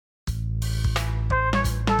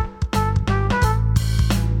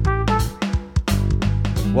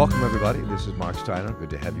Welcome, everybody. This is Mark Steiner. Good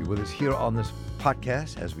to have you with us here on this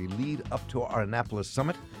podcast as we lead up to our Annapolis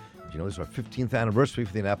Summit. As you know, this is our 15th anniversary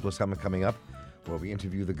for the Annapolis Summit coming up, where we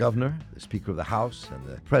interview the governor, the Speaker of the House, and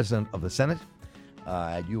the President of the Senate.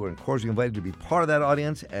 You are cordially invited to be part of that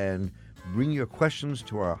audience and bring your questions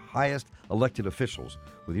to our highest elected officials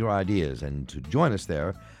with your ideas, and to join us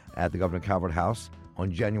there at the Governor Calvert House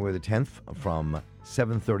on January the 10th from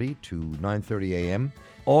 7:30 to 9:30 a.m.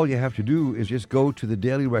 All you have to do is just go to the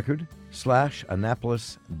Daily Record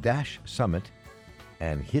 /Annapolis-Summit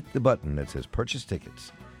and hit the button that says Purchase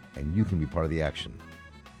Tickets, and you can be part of the action.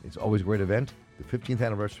 It's always a great event, the 15th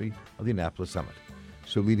anniversary of the Annapolis Summit.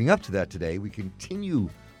 So leading up to that today, we continue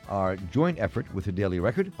our joint effort with the Daily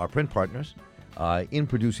Record, our print partners, in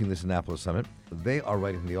producing this Annapolis Summit. They are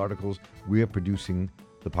writing the articles. We are producing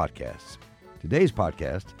the podcasts. Today's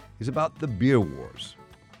podcast is about the beer wars.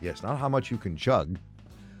 Yes, not how much you can chug,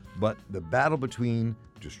 but the battle between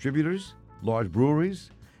distributors, large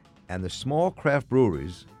breweries, and the small craft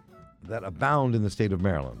breweries that abound in the state of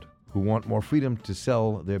Maryland, who want more freedom to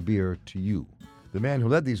sell their beer to you. The man who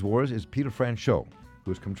led these wars is Peter Franchot,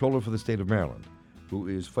 who is comptroller for the state of Maryland, who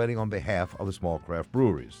is fighting on behalf of the small craft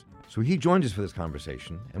breweries. So he joined us for this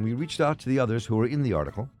conversation, and we reached out to the others who are in the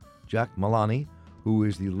article. Jack Malani, who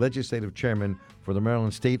is the legislative chairman for the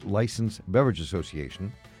Maryland State Licensed Beverage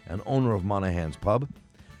Association and owner of Monahan's Pub.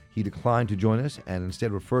 He declined to join us and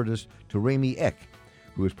instead referred us to Rami Eck,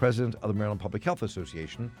 who is president of the Maryland Public Health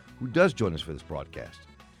Association, who does join us for this broadcast.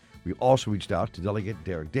 We also reached out to Delegate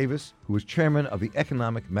Derek Davis, who is chairman of the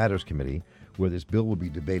Economic Matters Committee, where this bill will be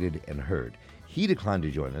debated and heard. He declined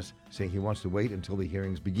to join us, saying he wants to wait until the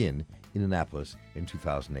hearings begin in Annapolis in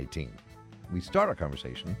 2018. We start our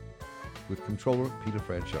conversation with Comptroller Peter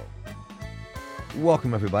Franchot.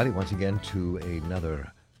 Welcome, everybody, once again to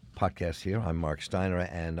another podcast here. I'm Mark Steiner,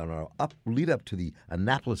 and on our lead up to the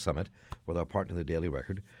Annapolis Summit with our partner, the Daily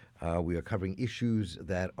Record, we are covering issues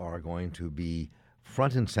that are going to be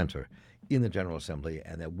front and center in the General Assembly,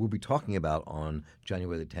 and that we'll be talking about on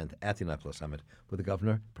January the 10th at the Annapolis Summit with the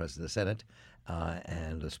Governor, President of the Senate,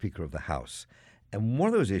 and the Speaker of the House. And one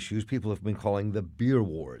of those issues people have been calling the beer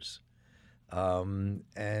wars. And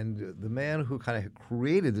the man who kind of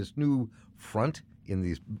created this new front in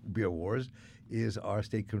these beer wars is our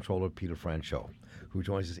State Comptroller, Peter Franchot, who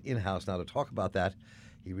joins us in-house now to talk about that.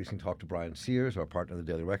 He recently talked to Brian Sears, our partner of the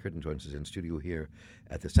Daily Record, and joins us in studio here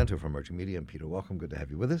at the Center for Emerging Media. And Peter, welcome. Good to have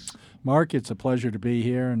you with us. Mark, it's a pleasure to be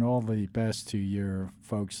here, and all the best to your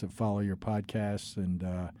folks that follow your podcasts. And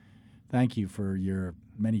thank you for your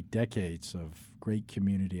many decades of great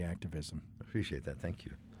community activism. Appreciate that. Thank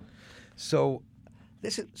you. So,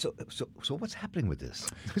 so what's happening with this?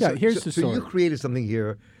 Yeah, here's the story. So you created something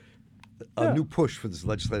here, a new push for this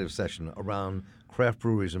legislative session around craft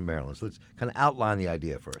breweries in Maryland. So let's kind of outline the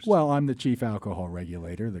idea first. Well, I'm the chief alcohol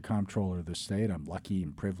regulator, the comptroller of the state. I'm lucky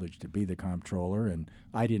and privileged to be the comptroller, and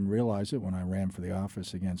I didn't realize it when I ran for the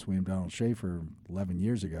office against William Donald Schaefer 11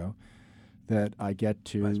 years ago that I get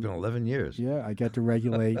to... It's been 11 years. Yeah, I get to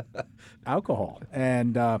regulate alcohol.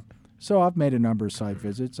 And so I've made a number of site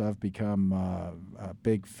visits. I've become a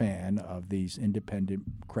big fan of these independent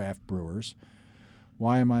craft brewers.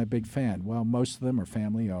 Why am I a big fan? Well, most of them are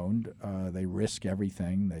family-owned. They risk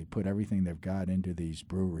everything. They put everything they've got into these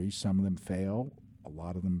breweries. Some of them fail. A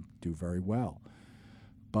lot of them do very well.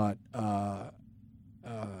 But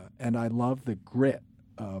and I love the grit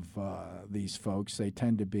of these folks. They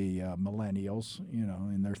tend to be millennials,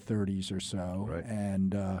 in their 30s or so. Right.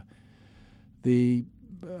 And the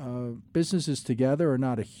businesses together are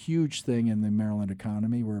not a huge thing in the Maryland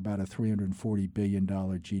economy. We're about a $340 billion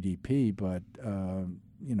GDP, but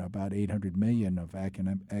about $800 million of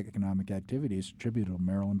economic activity is attributable to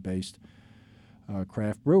Maryland-based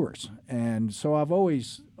craft brewers. And so I've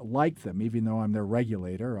always liked them, even though I'm their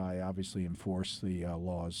regulator. I obviously enforce the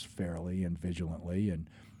laws fairly and vigilantly and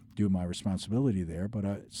do my responsibility there.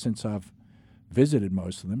 But since I've visited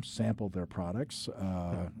most of them, sampled their products.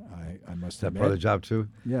 I must admit. Is that part of the job too?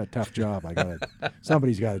 Yeah, tough job.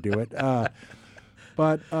 Somebody's got to do it.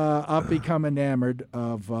 But I've become enamored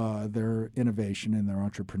of their innovation and their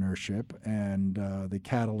entrepreneurship. And the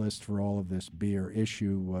catalyst for all of this beer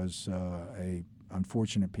issue was a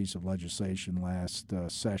unfortunate piece of legislation last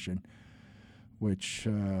session, which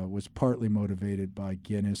was partly motivated by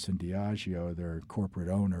Guinness and Diageo, their corporate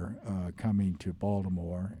owner, coming to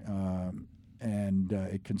Baltimore. And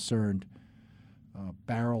it concerned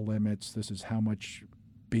barrel limits. This is how much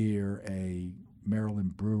beer a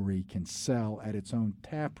Maryland brewery can sell at its own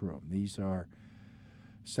tap room. These are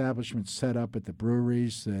establishments set up at the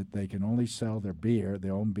breweries that they can only sell their beer,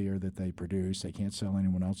 their own beer that they produce. They can't sell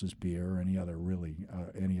anyone else's beer or any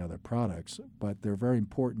other products. But they're very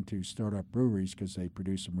important to startup breweries because they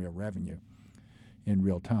produce some real revenue in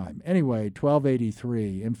real time. Anyway,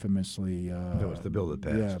 1283 infamously that was the bill that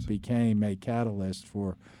passed. Became a catalyst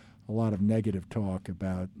for a lot of negative talk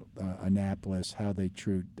about Annapolis, how they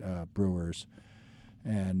treat brewers,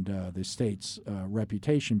 and the state's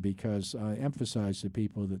reputation, because I emphasize to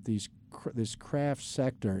people that this craft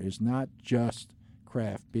sector is not just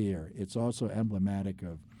craft beer. It's also emblematic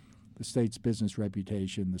of the state's business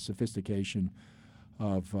reputation, the sophistication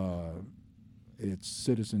of its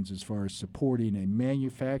citizens as far as supporting a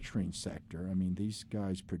manufacturing sector. I mean, these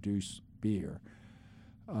guys produce beer.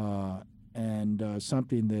 And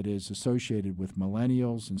something that is associated with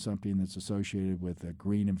millennials and something that's associated with a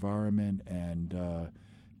green environment and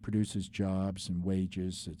produces jobs and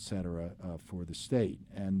wages, et cetera, for the state.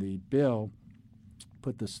 And the bill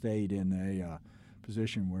put the state in a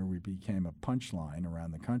position where we became a punchline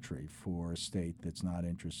around the country for a state that's not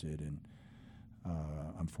interested in,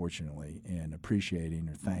 unfortunately, in appreciating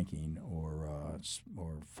or thanking or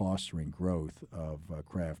fostering growth of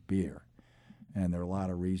craft beer. And there are a lot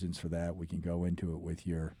of reasons for that. We can go into it with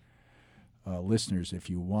your listeners if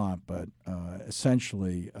you want, but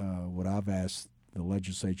essentially what I've asked the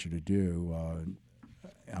legislature to do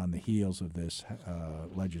on the heels of this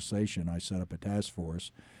legislation, I set up a task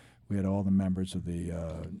force. We had all the members of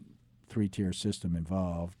the three-tier system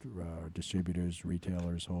involved, distributors,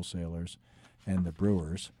 retailers, wholesalers, and the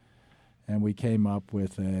brewers. And we came up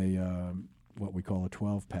with what we call a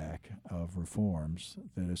 12-pack of reforms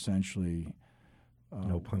that essentially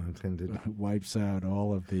no pun intended. Wipes out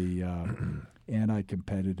all of the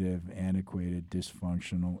anti-competitive, antiquated,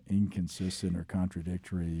 dysfunctional, inconsistent, or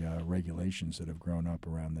contradictory regulations that have grown up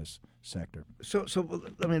around this sector. So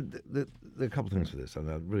I mean, there are a couple things for this, and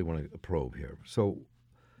I really want to probe here. So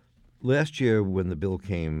last year when the bill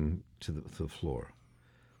came to the floor,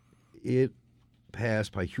 it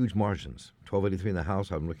passed by huge margins. 1283 in the House,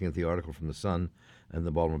 I'm looking at the article from The Sun and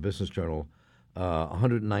the Baltimore Business Journal,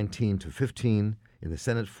 119 to 15. In the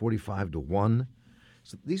Senate, 45 to 1.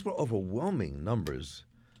 So these were overwhelming numbers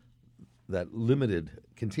that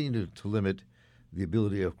continued to limit the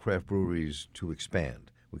ability of craft breweries to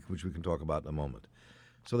expand, which we can talk about in a moment.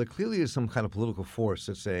 So there clearly is some kind of political force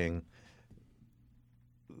that's saying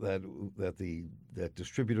that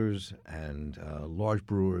distributors and large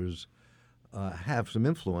brewers have some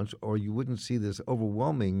influence, or you wouldn't see this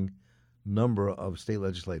overwhelming number of state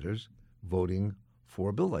legislators voting for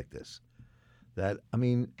a bill like this. That, I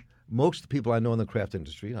mean, most of the people I know in the craft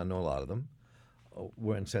industry, I know a lot of them,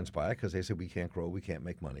 were incensed by it because they said we can't grow, we can't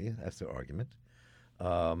make money. That's their argument.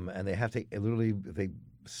 And they have to literally, if they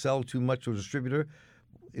sell too much to a distributor,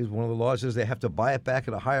 is one of the laws is they have to buy it back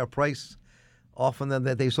at a higher price often than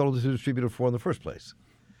that they sold it to the distributor for in the first place.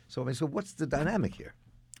 So, I mean, so what's the dynamic here?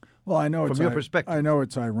 Well, I know from your perspective. I know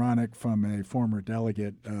it's ironic from a former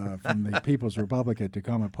delegate from the People's Republic at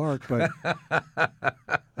Tacoma Park, but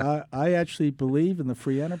I actually believe in the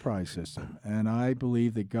free enterprise system, and I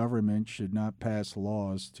believe that government should not pass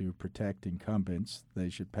laws to protect incumbents. They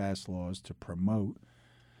should pass laws to promote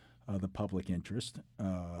the public interest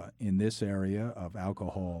in this area of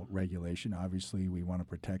alcohol regulation. Obviously, we want to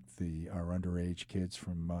protect our underage kids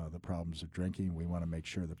from the problems of drinking. We want to make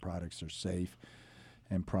sure the products are safe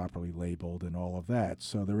and properly labeled and all of that.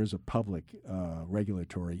 So there is a public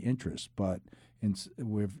regulatory interest. But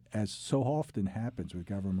as so often happens with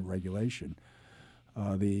government regulation,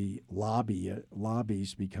 the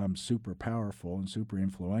lobbies become super powerful and super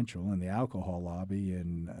influential, and the alcohol lobby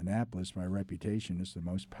in Annapolis, by reputation, is the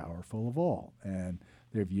most powerful of all. And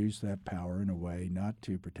they've used that power in a way not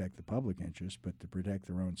to protect the public interest, but to protect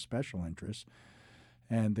their own special interests.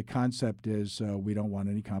 And the concept is we don't want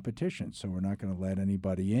any competition, so we're not going to let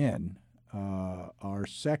anybody in our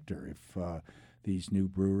sector. If these new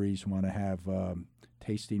breweries want to have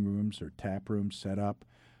tasting rooms or tap rooms set up,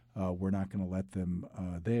 we're not going to let them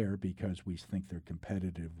there because we think they're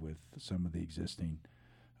competitive with some of the existing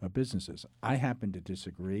businesses. I happen to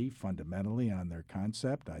disagree fundamentally on their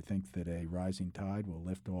concept. I think that a rising tide will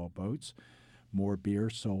lift all boats. More beer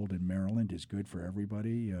sold in Maryland is good for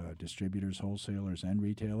everybody, distributors, wholesalers, and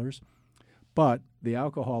retailers. But the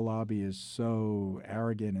alcohol lobby is so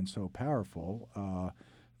arrogant and so powerful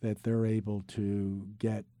that they're able to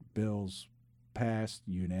get bills passed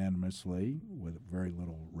unanimously with very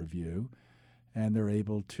little review, and they're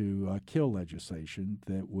able to kill legislation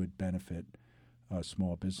that would benefit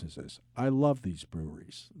small businesses. I love these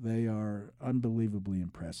breweries. They are unbelievably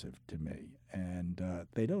impressive to me, and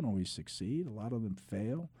they don't always succeed. A lot of them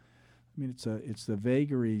fail. I mean, it's the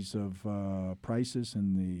vagaries of prices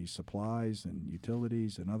and the supplies and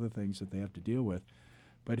utilities and other things that they have to deal with.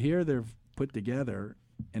 But here they've put together,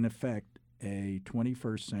 in effect, a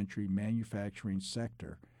 21st century manufacturing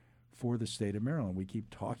sector for the state of Maryland. We keep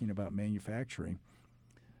talking about manufacturing.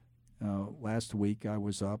 Last week I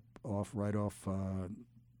was right off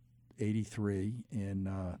 83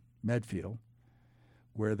 in Medfield,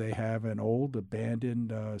 where they have an old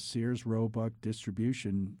abandoned Sears Roebuck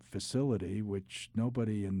distribution facility, which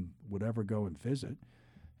nobody would ever go and visit,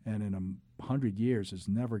 and in 100 years is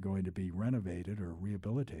never going to be renovated or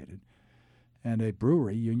rehabilitated. And a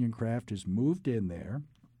brewery, Union Craft, has moved in there,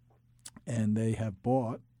 and they have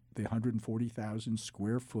bought the 140,000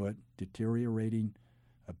 square foot deteriorating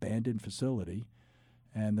abandoned facility,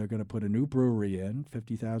 and they're going to put a new brewery in,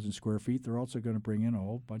 50,000 square feet. They're also going to bring in a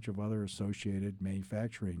whole bunch of other associated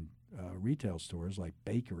manufacturing retail stores like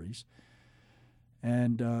bakeries.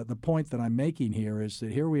 And the point that I'm making here is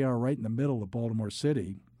that here we are right in the middle of Baltimore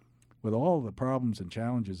City with all the problems and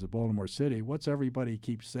challenges of Baltimore City. What's everybody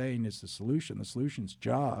keeps saying is the solution? The solution's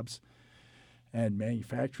jobs and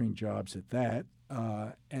manufacturing jobs at that.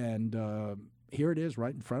 Here it is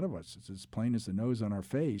right in front of us. It's as plain as the nose on our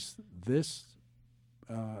face. This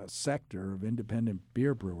sector of independent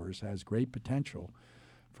beer brewers has great potential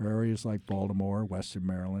for areas like Baltimore, Western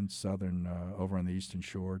Maryland, southern, over on the Eastern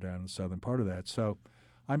Shore, down in the southern part of that. So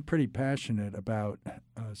I'm pretty passionate about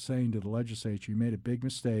saying to the legislature, you made a big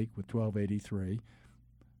mistake with 1283.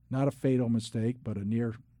 Not a fatal mistake, but a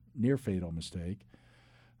near fatal mistake.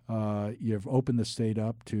 You've opened the state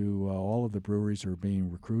up to all of the breweries are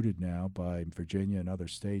being recruited now by Virginia and other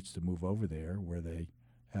states to move over there, where they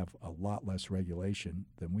have a lot less regulation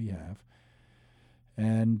than we have.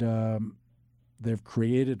 And they've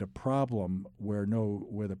created a problem where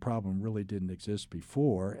the problem really didn't exist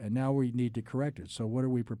before, and now we need to correct it. So what are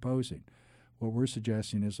we proposing? What we're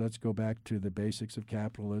suggesting is let's go back to the basics of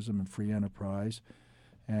capitalism and free enterprise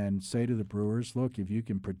and say to the brewers, look, if you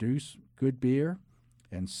can produce good beer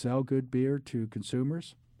and sell good beer to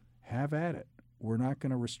consumers, have at it. We're not going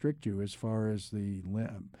to restrict you as far as the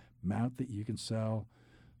amount that you can sell,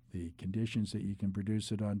 the conditions that you can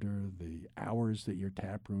produce it under, the hours that your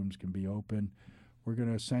tap rooms can be open. We're going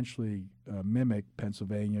to essentially mimic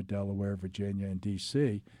Pennsylvania, Delaware, Virginia, and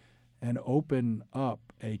D.C. and open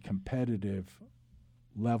up a competitive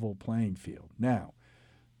level playing field. Now,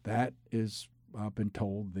 that is, I've been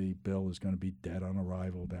told the bill is going to be dead on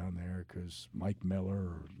arrival down there because Mike Miller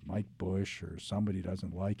or Mike Bush or somebody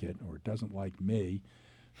doesn't like it or doesn't like me.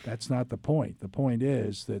 That's not the point. The point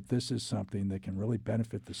is that this is something that can really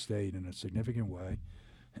benefit the state in a significant way,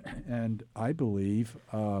 and I believe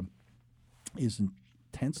is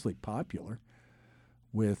intensely popular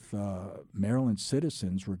with Maryland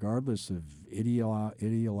citizens, regardless of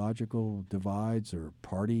ideological divides or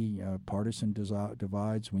partisan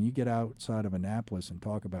divides. When you get outside of Annapolis and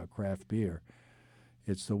talk about craft beer,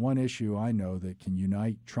 it's the one issue I know that can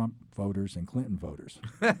unite Trump voters and Clinton voters.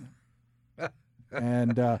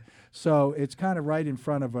 And so it's kind of right in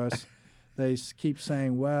front of us. They keep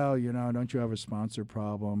saying, well, don't you have a sponsor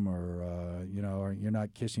problem, or, or you're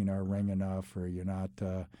not kissing our ring enough, or you're not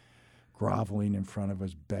groveling in front of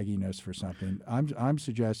us, begging us for something. I'm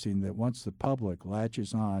suggesting that once the public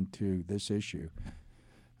latches on to this issue,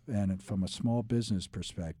 and from a small business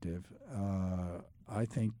perspective, I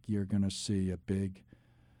think you're going to see a big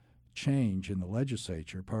change in the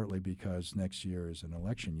legislature, partly because next year is an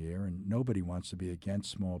election year, and nobody wants to be against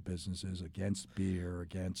small businesses, against beer,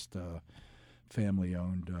 against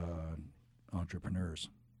family-owned entrepreneurs.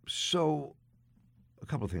 So, a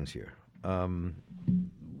couple of things here. How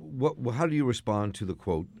do you respond to the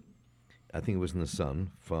quote, I think it was in The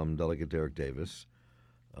Sun, from Delegate Derek Davis,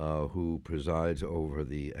 who presides over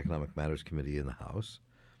the Economic Matters Committee in the House,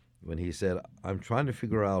 when he said, I'm trying to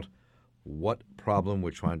figure out what problem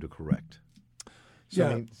we're trying to correct? So,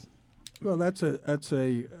 yeah. Well, that's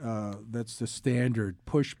the standard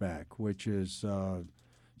pushback, which is,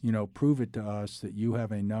 prove it to us that you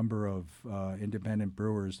have a number of independent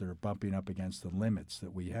brewers that are bumping up against the limits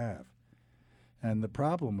that we have. And the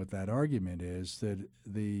problem with that argument is that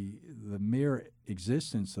the mere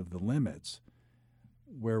existence of the limits,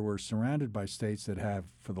 where we're surrounded by states that have,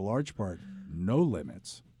 for the large part, no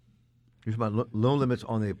limits. You're talking about low limits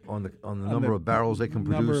on the number of barrels they can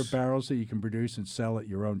produce. Number of barrels that you can produce and sell at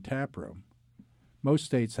your own tap room. Most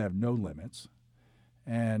states have no limits,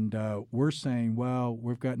 and we're saying, well,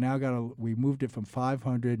 we moved it from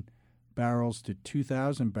 500 barrels to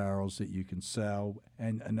 2,000 barrels that you can sell,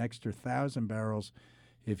 and an extra 1,000 barrels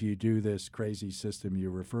if you do this crazy system you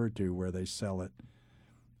referred to where they sell it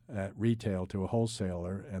at retail to a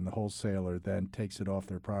wholesaler, and the wholesaler then takes it off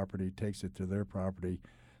their property, takes it to their property,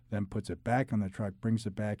 then puts it back on the truck, brings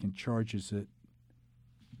it back, and charges it.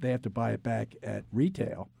 They have to buy it back at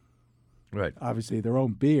retail. Right. Obviously, their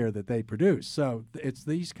own beer that they produce. So it's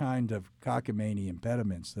these kind of cockamamie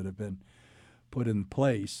impediments that have been put in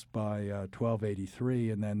place by 1283,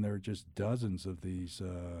 and then there are just dozens of these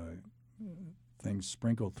things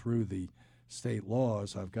sprinkled through the state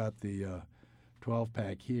laws. I've got the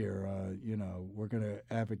 12-pack here. We're going to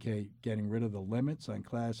advocate getting rid of the limits on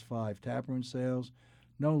Class 5 taproom sales,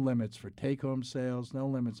 no limits for take-home sales, no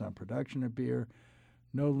limits on production of beer,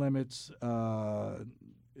 no limits on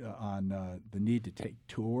the need to take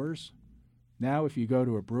tours. Now, if you go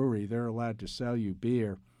to a brewery, they're allowed to sell you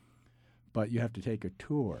beer, but you have to take a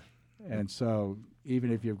tour. And so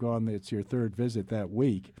even if you've gone, it's your third visit that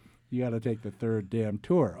week, you got to take the third damn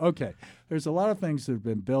tour. Okay, there's a lot of things that have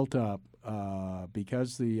been built up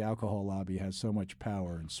because the alcohol lobby has so much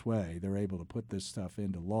power and sway. They're able to put this stuff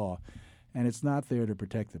into law. And it's not there to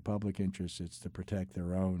protect the public interest. It's to protect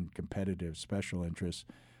their own competitive special interests.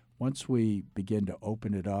 Once we begin to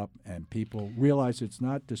open it up and people realize it's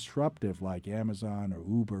not disruptive like Amazon or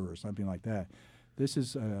Uber or something like that, this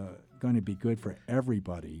is going to be good for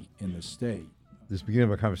everybody in the state. This is the beginning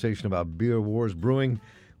of a conversation about beer wars brewing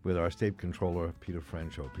with our state controller, Peter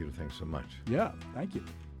Francho. Peter, thanks so much. Yeah, thank you.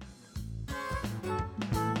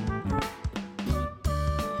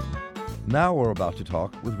 Now we're about to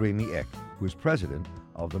talk with Ramey Eck, who is president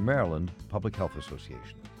of the Maryland Public Health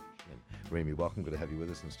Association. And Ramey, welcome. Good to have you with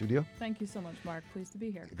us in the studio. Thank you so much, Mark. Pleased to be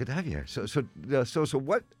here. Good to have you here. So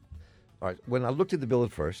what? All right. When I looked at the bill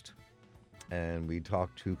at first, and we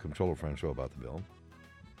talked to Comptroller Francho about the bill,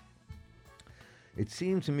 it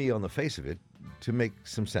seemed to me, on the face of it, to make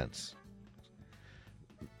some sense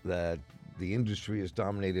that the industry is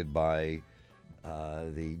dominated by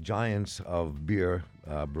the giants of beer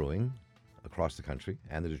brewing across the country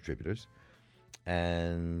and the distributors,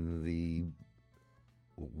 and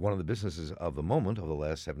one of the businesses of the moment, of the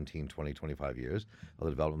last 17, 20, 25 years, of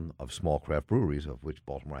the development of small craft breweries, of which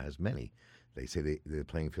Baltimore has many. They say the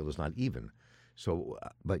playing field is not even. So,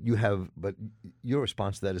 but your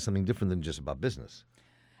response to that is something different than just about business.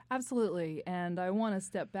 Absolutely, and I want to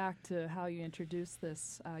step back to how you introduced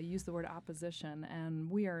this, use the word opposition, and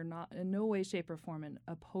we are not in no way, shape, or form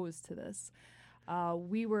opposed to this.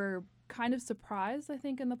 We were kind of surprised, I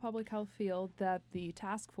think, in the public health field that the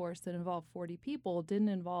task force that involved 40 people didn't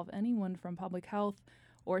involve anyone from public health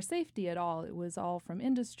or safety at all. It was all from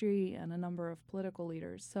industry and a number of political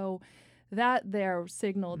leaders. So that there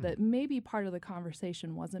signaled that maybe part of the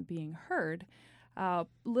conversation wasn't being heard.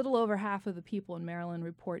 Little over half of the people in Maryland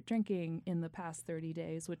report drinking in the past 30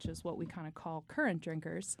 days, which is what we kind of call current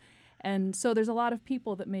drinkers. And so there's a lot of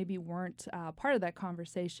people that maybe weren't part of that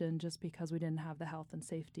conversation just because we didn't have the health and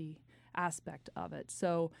safety aspect of it.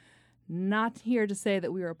 So not here to say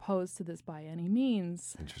that we were opposed to this by any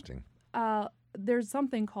means. Interesting. There's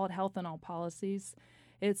something called health in all policies.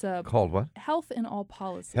 It's called what? Health in all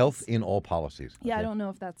policies. Health in all policies. Yeah, Okay. I don't know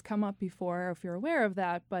if that's come up before or if you're aware of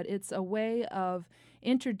that, but it's a way of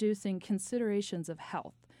introducing considerations of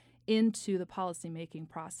health into the policymaking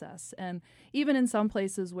process. And even in some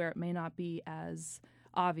places where it may not be as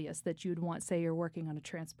obvious that you'd want, say you're working on a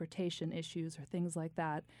transportation issues or things like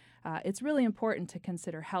that, it's really important to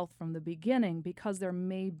consider health from the beginning because there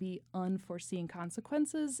may be unforeseen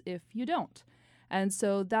consequences if you don't. And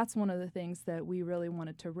so that's one of the things that we really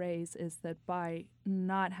wanted to raise is that by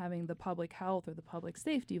not having the public health or the public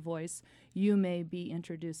safety voice, you may be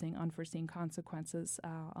introducing unforeseen consequences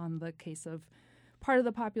on the case of part of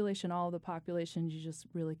the population, all of the population, you just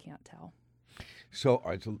really can't tell. So, all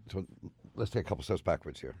right, so let's take a couple steps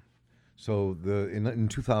backwards here. So in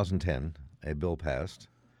 2010, a bill passed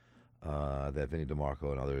that Vinnie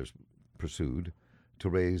DeMarco and others pursued to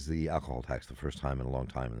raise the alcohol tax the first time in a long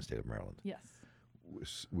time in the state of Maryland. Yes.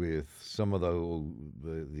 With some of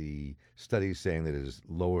the studies saying that it has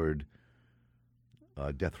lowered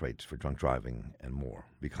death rates for drunk driving and more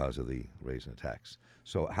because of the raise in the tax.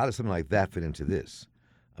 So how does something like that fit into this?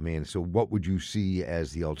 I mean, so what would you see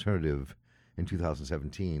as the alternative in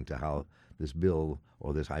 2017 to how this bill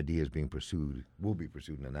or this idea is being pursued, will be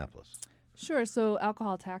pursued in Annapolis? Sure. So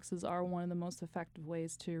alcohol taxes are one of the most effective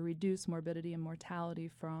ways to reduce morbidity and mortality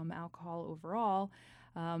from alcohol overall.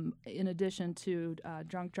 In addition to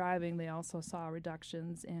drunk driving, they also saw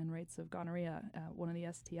reductions in rates of gonorrhea, one of the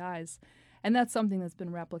STIs. And that's something that's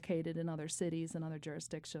been replicated in other cities and other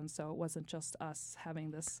jurisdictions, so it wasn't just us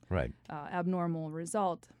having this Right. abnormal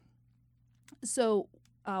result. So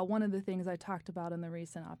one of the things I talked about in the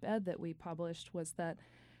recent op-ed that we published was that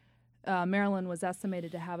Maryland was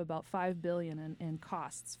estimated to have about $5 billion in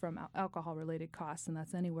costs from alcohol-related costs, and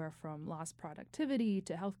that's anywhere from lost productivity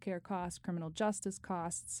to healthcare costs, criminal justice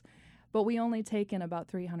costs. But we only take in about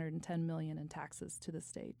 $310 million in taxes to the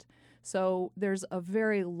state. So there's a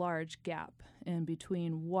very large gap in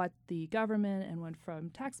between what the government and what from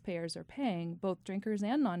taxpayers are paying, both drinkers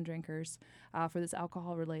and non-drinkers, for this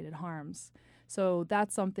alcohol-related harms. So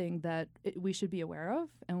that's something that we should be aware of,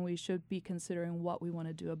 and we should be considering what we want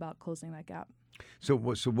to do about closing that gap. So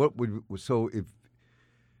if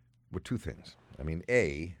well, two things. I mean,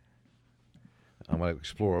 I want to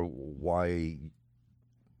explore why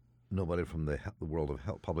nobody from the world of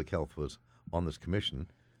public health was on this commission,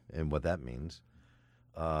 and what that means,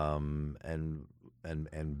 and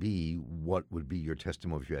B, what would be your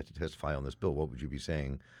testimony if you had to testify on this bill? What would you be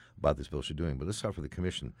saying about this bill you're doing? But let's start with the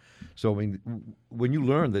commission. So, I mean, when you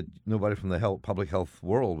learned that nobody from the public health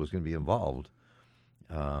world was going to be involved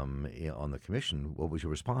on the commission, what was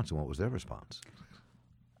your response, and what was their response?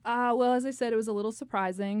 Well, as I said, it was a little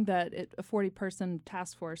surprising that a 40-person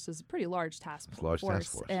task force is a pretty large task force.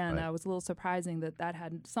 And right. It was a little surprising that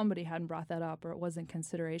somebody hadn't brought that up, or it wasn't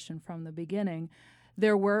consideration from the beginning.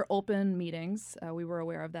 There were open meetings. We were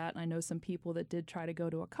aware of that, and I know some people that did try to go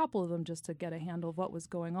to a couple of them just to get a handle of what was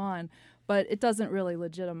going on. But it doesn't really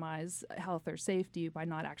legitimize health or safety by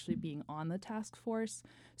not actually being on the task force.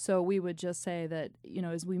 So we would just say that,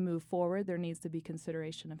 as we move forward, there needs to be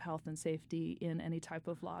consideration of health and safety in any type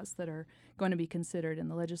of laws that are going to be considered in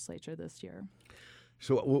the legislature this year.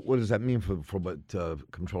 So what does that mean for what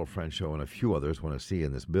Comptroller Franchot and a few others want to see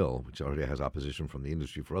in this bill, which already has opposition from the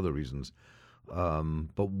industry for other reasons?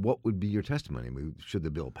 But what would be your testimony? I mean, should the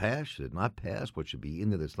bill pass? Should it not pass? What should be in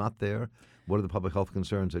there that's not there? What are the public health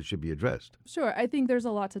concerns that should be addressed? Sure. I think there's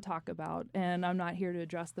a lot to talk about, and I'm not here to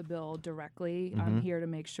address the bill directly. Mm-hmm. I'm here to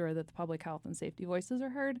make sure that the public health and safety voices are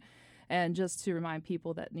heard. And just to remind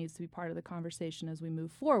people that needs to be part of the conversation as we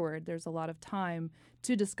move forward, there's a lot of time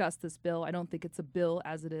to discuss this bill. I don't think it's a bill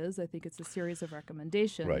as it is. I think it's a series of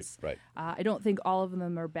recommendations. Right. I don't think all of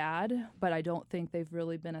them are bad, but I don't think they've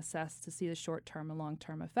really been assessed to see the short-term and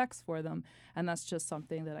long-term effects for them. And that's just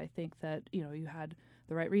something that I think that, you had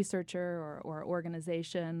the right researcher or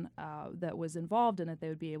organization that was involved in it, they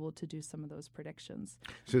would be able to do some of those predictions.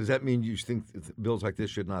 So does that mean you think bills like this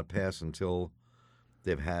should not pass until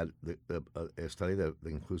they've had a study that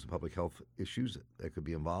includes the public health issues that could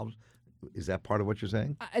be involved? Is that part of what you're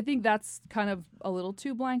saying? I think that's kind of a little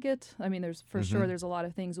too blanket. I mean, there's sure there's a lot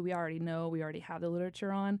of things we already know, we already have the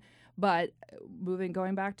literature on. But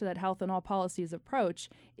going back to that health and all policies approach,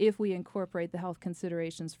 if we incorporate the health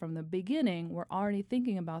considerations from the beginning, we're already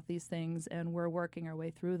thinking about these things and we're working our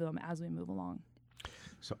way through them as we move along.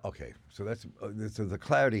 So that's so the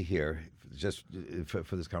clarity here, just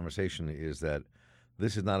for this conversation, is that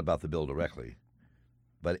this is not about the bill directly,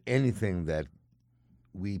 but anything that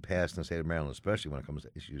we pass in the state of Maryland, especially when it comes to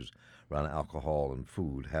issues around alcohol and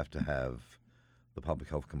food, have to have the public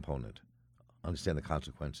health component. Understand the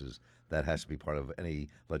consequences. That has to be part of any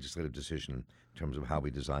legislative decision in terms of how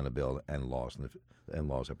we design a bill and laws and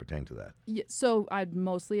laws that pertain to that. Yeah, so I'd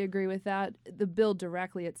mostly agree with that. The bill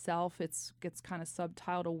directly itself, gets kind of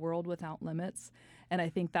subtitled "World Without Limits," and I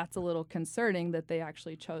think that's a little concerning that they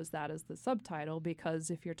actually chose that as the subtitle,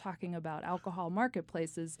 because if you're talking about alcohol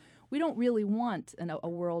marketplaces, we don't really want a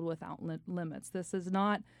world without limits. This is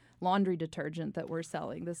not laundry detergent that we're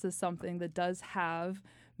selling. This is something that does have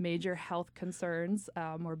major health concerns,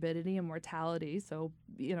 morbidity and mortality. So,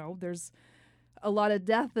 there's a lot of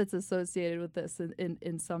death that's associated with this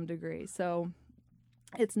in some degree. So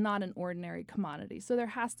it's not an ordinary commodity. So there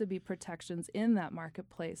has to be protections in that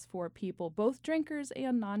marketplace for people, both drinkers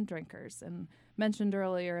and non-drinkers. And mentioned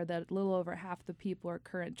earlier that a little over half the people are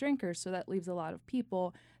current drinkers, so that leaves a lot of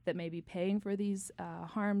people that may be paying for these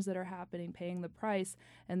harms that are happening, paying the price,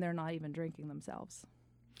 and they're not even drinking themselves.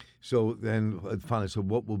 So then, finally,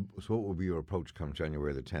 what will be your approach come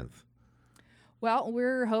January the 10th? Well,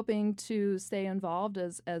 we're hoping to stay involved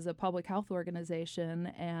as a public health organization,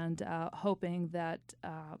 and hoping that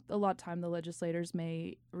a lot of time the legislators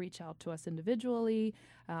may reach out to us individually,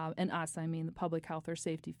 and us, I mean the public health or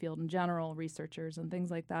safety field in general, researchers and things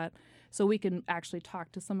like that, so we can actually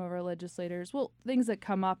talk to some of our legislators. Well, things that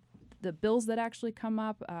come up, the bills that actually come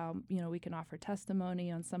up, we can offer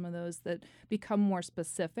testimony on some of those that become more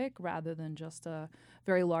specific rather than just a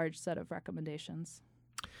very large set of recommendations.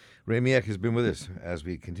 Ray Miek has been with us as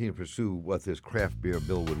we continue to pursue what this craft beer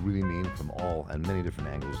bill would really mean from all and many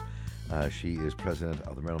different angles. She is president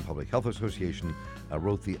of the Maryland Public Health Association,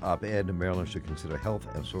 wrote the op-ed, Maryland should consider health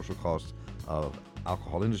and social costs of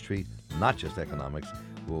alcohol industry, not just economics.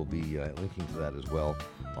 We'll be linking to that as well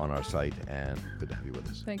on our site, and good to have you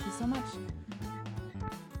with us. Thank you so much.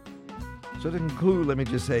 So to conclude, let me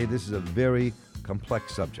just say this is a very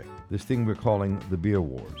complex subject, this thing we're calling the beer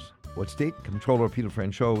wars. What State Comptroller Peter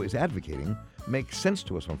Franchot is advocating makes sense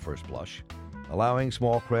to us on first blush. Allowing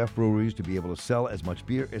small craft breweries to be able to sell as much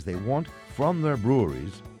beer as they want from their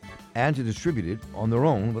breweries and to distribute it on their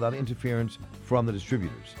own without interference from the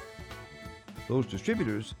distributors. Those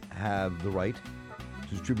distributors have the right to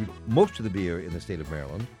distribute most of the beer in the state of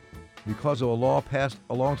Maryland because of a law passed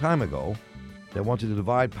a long time ago that wanted to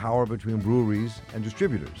divide power between breweries and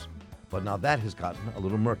distributors. But now that has gotten a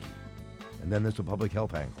little murky. And then there's the public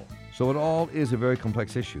health angle. So it all is a very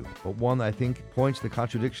complex issue, but one that I think points to the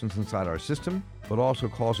contradictions inside our system, but also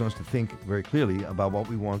calls on us to think very clearly about what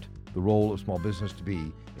we want the role of small business to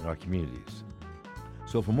be in our communities.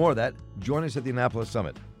 So for more of that, join us at the Annapolis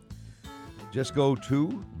Summit. Just go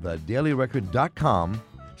to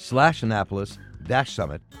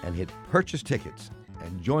thedailyrecord.com/Annapolis-Summit and hit purchase tickets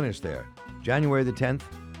and join us there January the 10th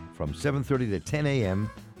from 7:30 to 10 a.m.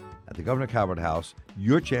 at the Governor Calvert House.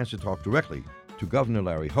 Your chance to talk directly to Governor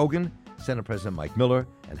Larry Hogan, Senate President Mike Miller,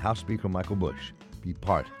 and House Speaker Michael Bush. Be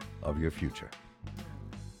part of your future.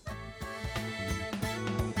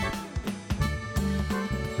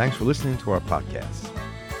 Thanks for listening to our podcast.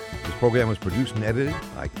 This program was produced and edited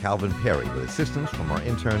by Calvin Perry with assistance from our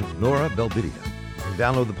intern Nora Belvidia. You can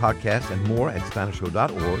download the podcast and more at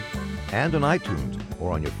steinershow.org and on iTunes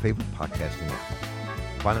or on your favorite podcasting app.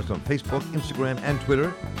 Find us on Facebook, Instagram, and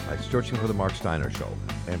Twitter by searching for The Mark Steiner Show.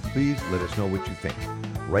 And please let us know what you think.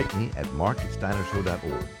 Write me at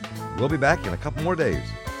mark@steinershow.org. We'll be back in a couple more days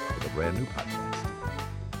with a brand new podcast.